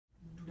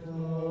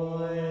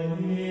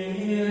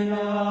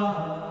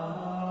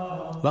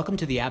Welcome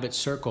to the Abbot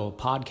Circle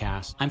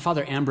podcast. I'm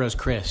Father Ambrose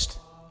Christ,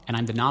 and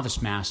I'm the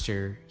novice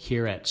master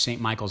here at St.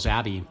 Michael's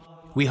Abbey.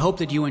 We hope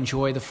that you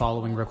enjoy the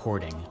following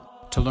recording.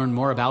 To learn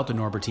more about the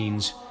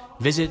Norbertines,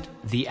 visit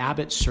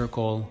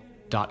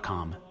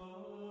theabbotcircle.com.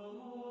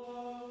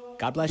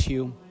 God bless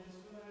you.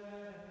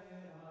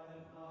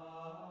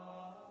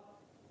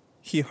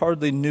 He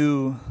hardly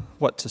knew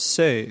what to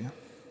say.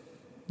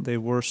 They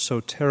were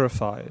so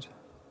terrified.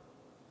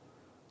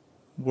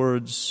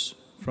 Words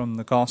from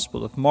the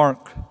Gospel of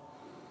Mark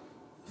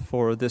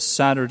for this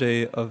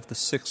Saturday of the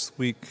 6th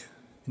week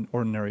in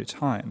Ordinary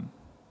Time.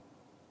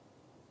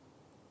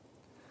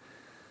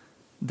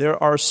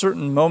 There are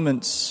certain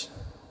moments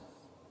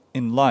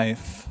in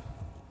life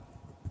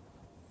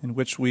in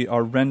which we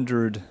are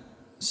rendered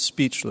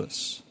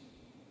speechless.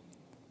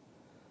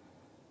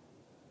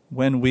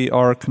 When we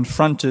are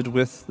confronted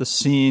with the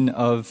scene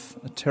of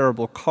a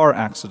terrible car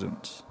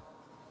accident,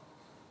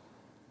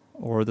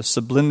 or the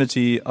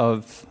sublimity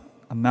of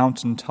a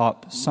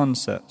mountaintop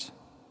sunset,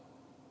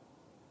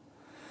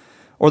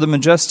 or the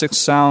majestic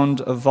sound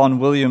of Vaughan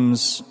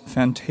Williams'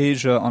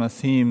 Fantasia on a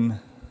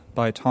Theme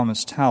by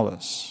Thomas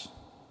Tallis.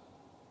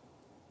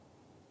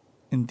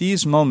 In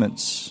these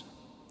moments,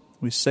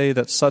 we say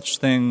that such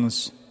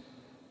things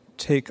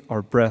take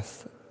our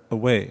breath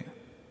away.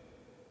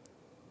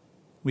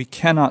 We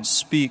cannot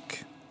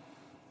speak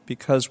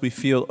because we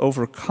feel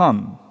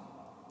overcome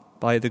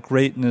by the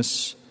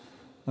greatness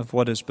of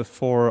what is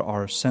before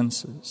our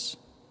senses.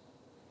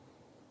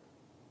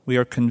 We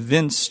are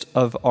convinced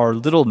of our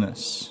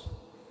littleness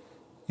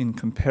in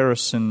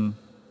comparison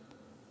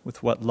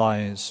with what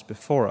lies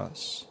before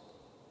us.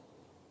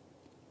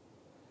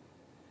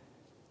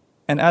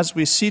 And as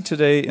we see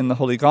today in the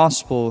Holy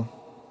Gospel,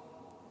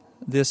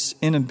 this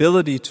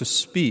inability to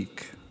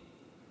speak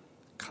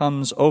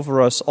comes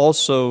over us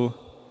also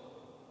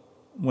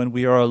when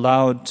we are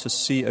allowed to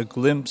see a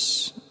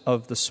glimpse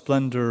of the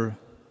splendor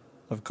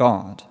of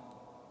God.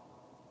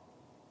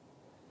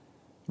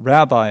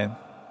 Rabbi,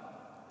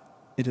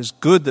 it is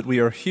good that we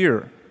are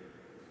here.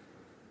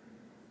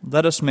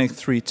 Let us make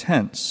 3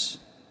 tents,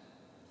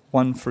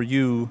 one for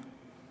you,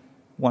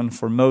 one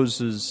for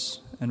Moses,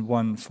 and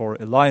one for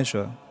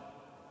Elijah.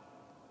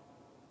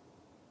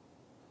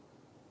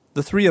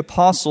 The 3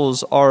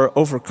 apostles are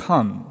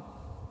overcome.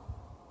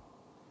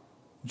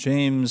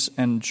 James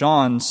and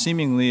John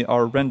seemingly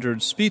are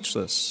rendered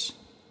speechless.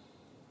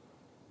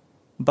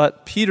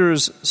 But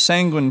Peter's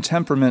sanguine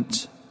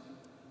temperament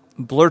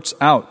blurts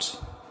out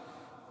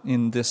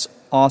in this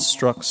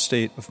awestruck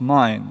state of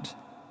mind.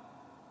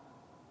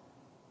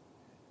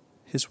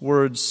 His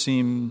words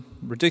seem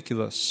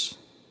ridiculous,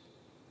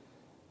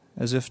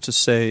 as if to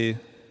say,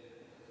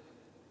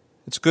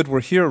 "It's good we're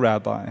here,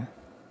 Rabbi.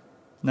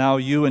 Now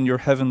you and your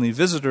heavenly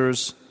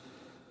visitors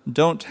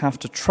don't have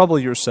to trouble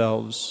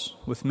yourselves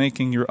with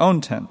making your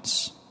own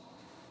tents,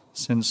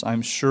 since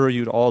I'm sure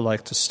you'd all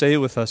like to stay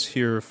with us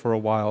here for a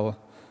while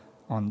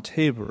on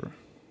Tabor."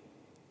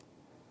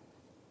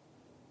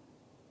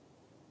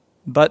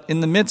 But in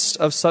the midst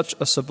of such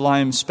a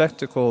sublime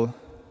spectacle,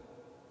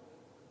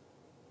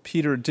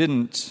 Peter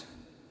he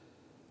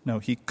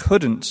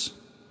couldn't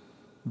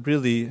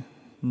really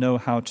know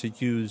how to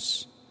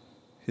use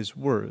his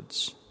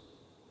words.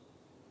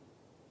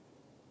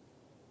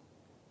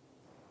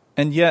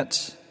 And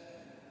yet,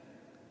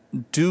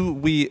 do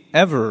we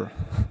ever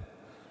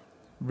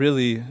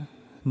really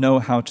know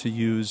how to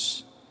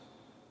use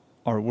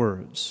our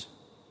words?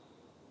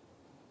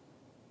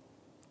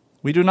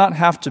 We do not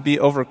have to be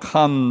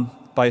overcome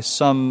by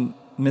some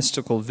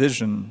mystical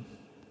vision,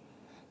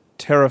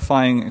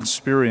 terrifying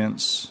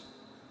experience,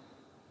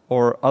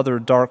 or other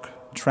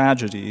dark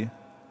tragedy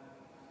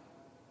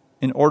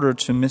in order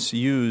to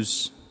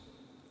misuse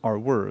our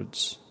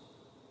words.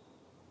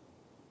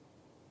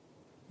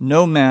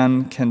 No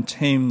man can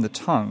tame the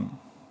tongue,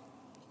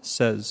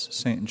 says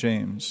St.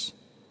 James.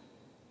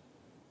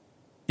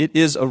 It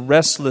is a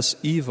restless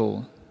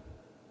evil,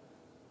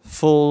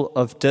 full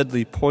of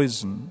deadly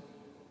poison.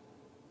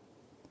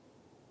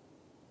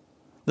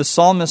 The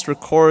psalmist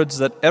records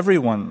that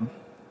everyone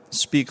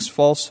speaks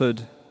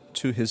falsehood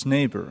to his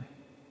neighbor.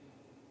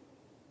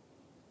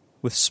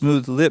 With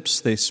smooth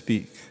lips they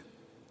speak,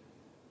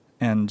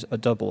 and a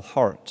double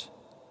heart.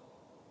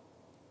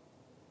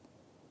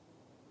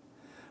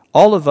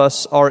 All of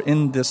us are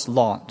in this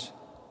lot.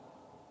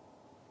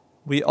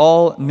 We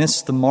all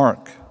miss the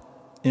mark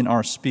in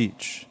our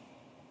speech,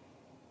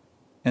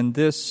 and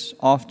this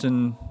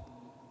often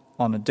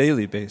on a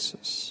daily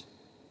basis.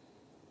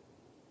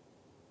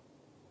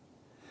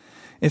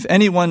 If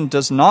anyone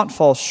does not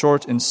fall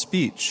short in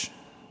speech,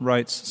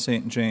 writes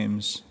St.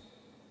 James,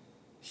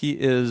 he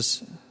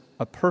is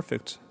a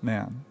perfect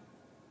man.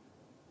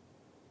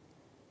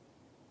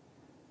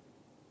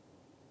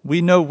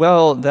 We know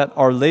well that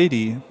Our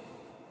Lady,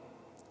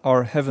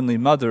 our Heavenly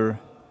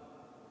Mother,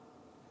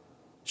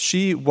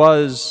 she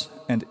was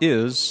and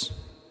is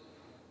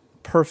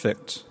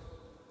perfect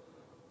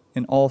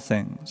in all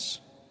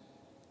things.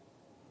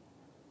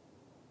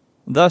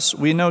 Thus,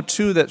 we know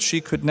too that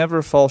she could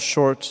never fall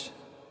short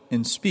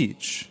in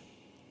speech.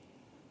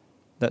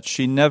 that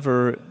she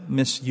never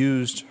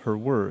misused her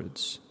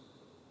words.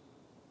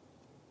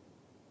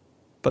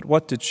 But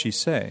what did she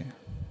say?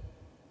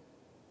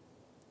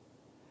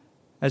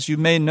 As you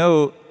may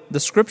know, the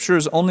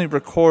Scriptures only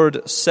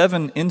record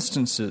 7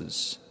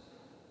 instances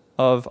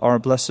of our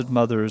Blessed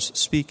Mother's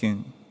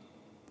speaking.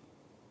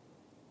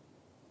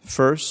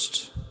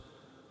 First,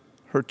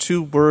 her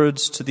 2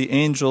 words to the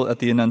angel at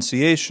the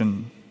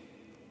Annunciation,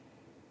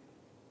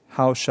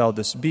 "How shall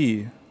this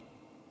be?"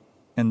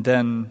 and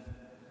then,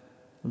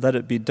 "Let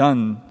it be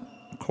done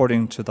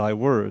according to thy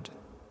word."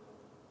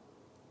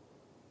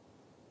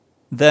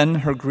 Then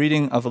her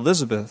greeting of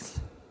Elizabeth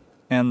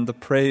and the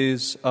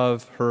praise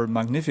of her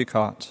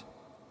Magnificat.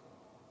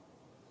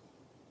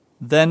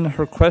 Then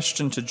her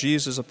question to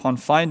Jesus upon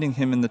finding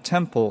him in the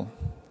temple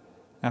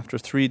after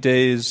 3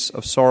 days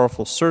of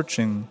sorrowful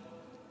searching,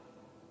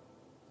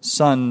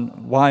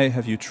 "Son, why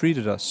have you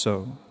treated us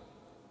so?"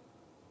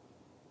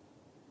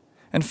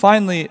 And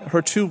finally,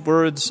 her 2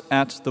 words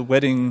at the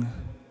wedding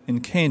in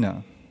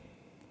Cana,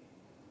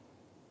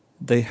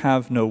 "They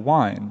have no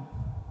wine,"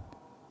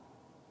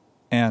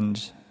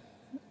 and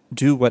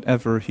 "Do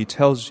whatever he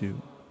tells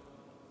you."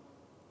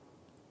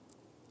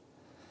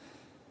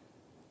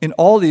 In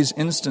all these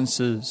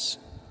instances,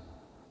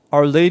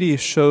 Our Lady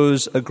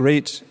shows a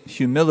great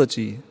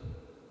humility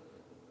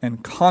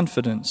and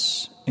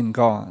confidence in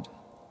God.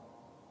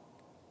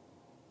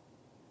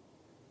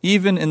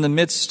 Even in the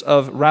midst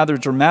of rather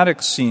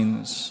dramatic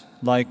scenes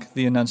like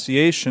the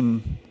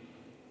Annunciation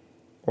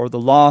or the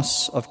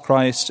loss of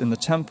Christ in the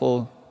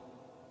temple,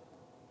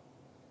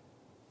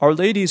 Our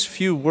Lady's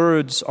few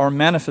words are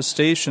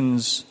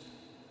manifestations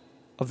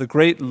of the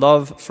great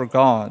love for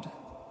God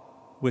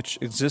which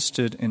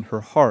existed in her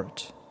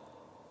heart,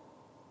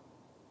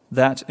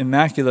 that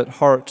immaculate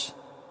heart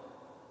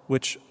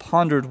which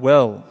pondered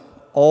well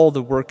all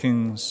the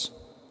workings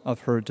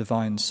of her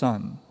divine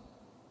Son.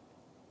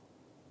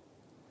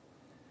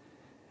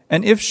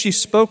 And if she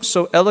spoke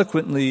so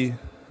eloquently,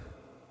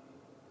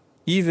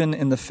 even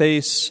in the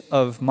face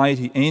of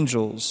mighty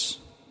angels,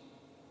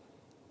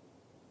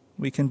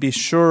 we can be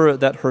sure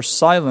that her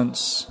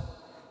silence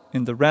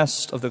in the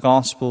rest of the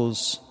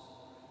Gospels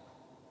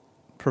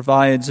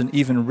provides an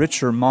even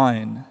richer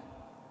mine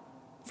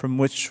from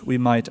which we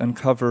might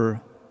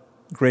uncover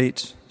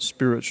great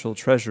spiritual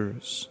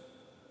treasures.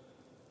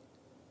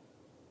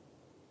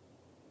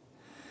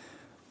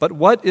 But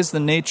what is the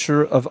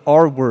nature of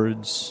our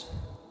words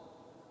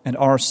and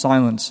our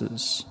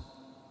silences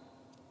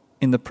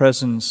in the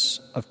presence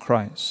of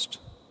Christ?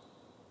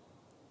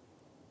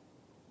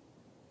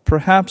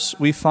 Perhaps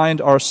we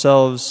find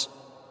ourselves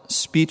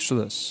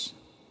speechless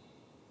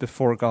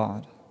before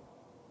God.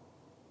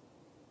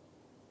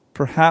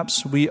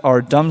 Perhaps we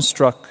are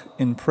dumbstruck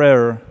in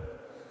prayer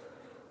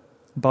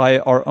by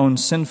our own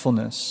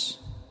sinfulness,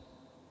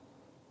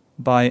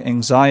 by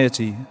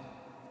anxiety,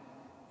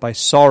 by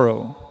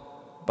sorrow,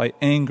 by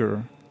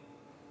anger,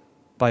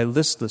 by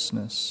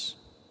listlessness.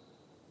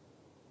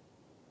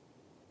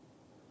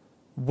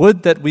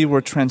 Would that we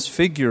were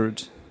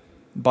transfigured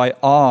by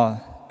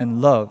awe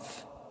and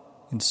love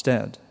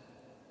instead.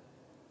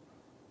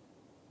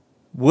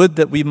 Would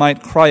that we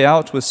might cry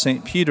out with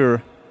St.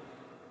 Peter,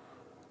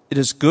 "It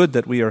is good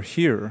that we are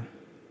here,"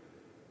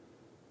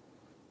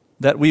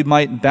 that we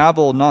might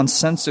babble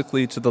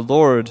nonsensically to the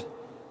Lord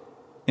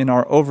in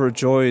our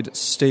overjoyed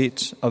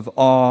state of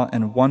awe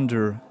and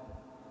wonder.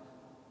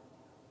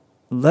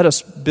 "Let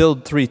us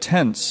build 3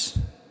 tents,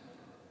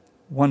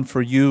 one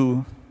for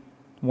you,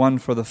 one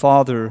for the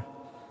Father,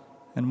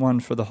 and one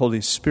for the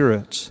Holy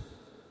Spirit."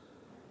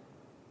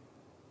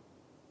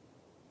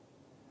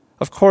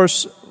 Of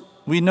course,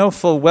 we know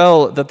full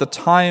well that the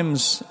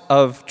times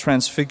of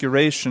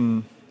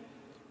transfiguration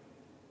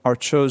are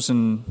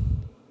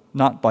chosen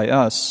not by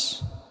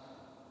us,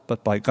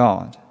 but by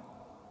God.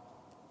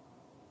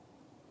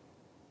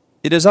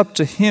 It is up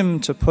to Him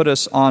to put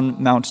us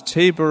on Mount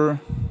Tabor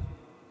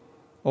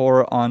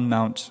or on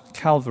Mount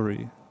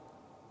Calvary.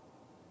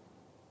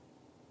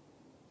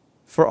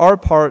 For our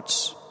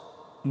parts,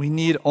 we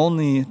need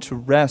only to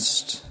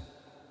rest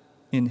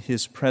in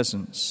His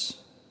presence,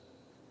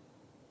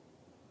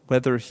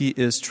 whether He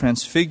is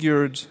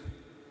transfigured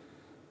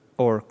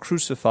or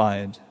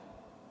crucified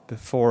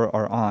before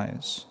our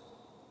eyes.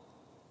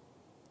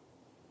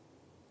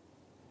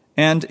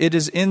 And it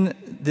is in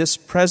this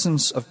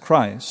presence of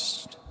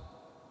Christ,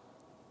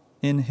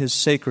 in His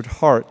Sacred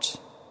Heart,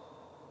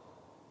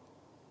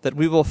 that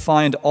we will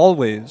find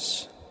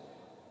always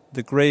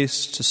the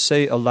grace to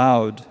say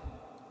aloud,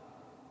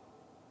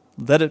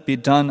 "Let it be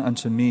done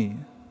unto me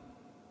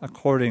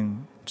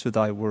according to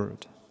thy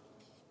word."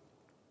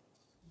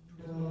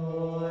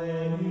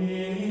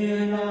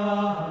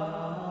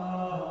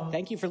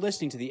 Thank you for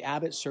listening to the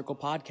Abbot Circle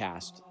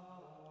podcast.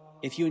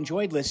 If you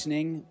enjoyed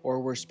listening or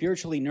were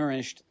spiritually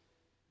nourished,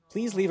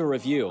 please leave a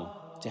review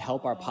to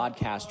help our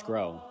podcast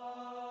grow.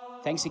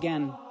 Thanks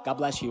again. God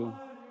bless you.